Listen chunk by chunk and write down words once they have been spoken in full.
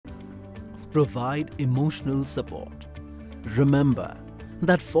Provide emotional support. Remember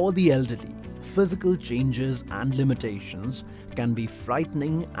that for the elderly, physical changes and limitations can be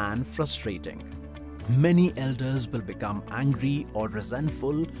frightening and frustrating. Many elders will become angry or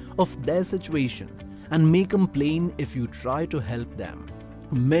resentful of their situation and may complain if you try to help them.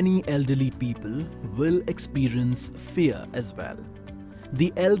 Many elderly people will experience fear as well.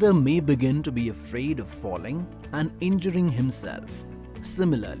 The elder may begin to be afraid of falling and injuring himself.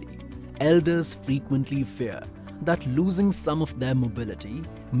 Similarly, elders frequently fear that losing some of their mobility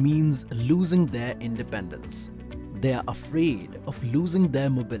means losing their independence. They are afraid of losing their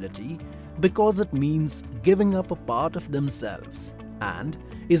mobility because it means giving up a part of themselves and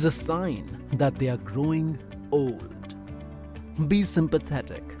is a sign that they are growing old. Be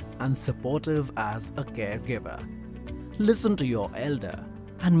sympathetic and supportive as a caregiver. Listen to your elder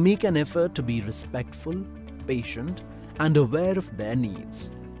and make an effort to be respectful, patient, and aware of their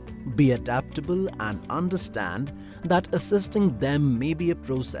needs. Be adaptable and understand that assisting them may be a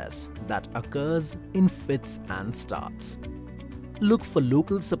process that occurs in fits and starts. Look for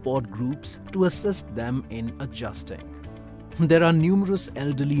local support groups to assist them in adjusting. There are numerous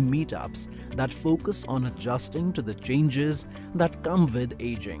elderly meetups that focus on adjusting to the changes that come with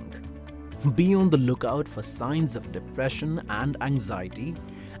aging. Be on the lookout for signs of depression and anxiety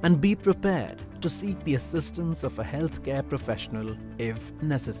and be prepared to seek the assistance of a healthcare professional if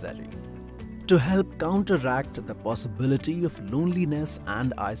necessary. To help counteract the possibility of loneliness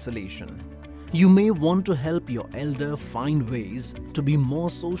and isolation, you may want to help your elder find ways to be more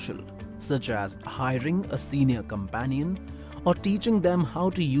social, such as hiring a senior companion or teaching them how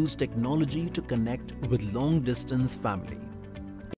to use technology to connect with long-distance family.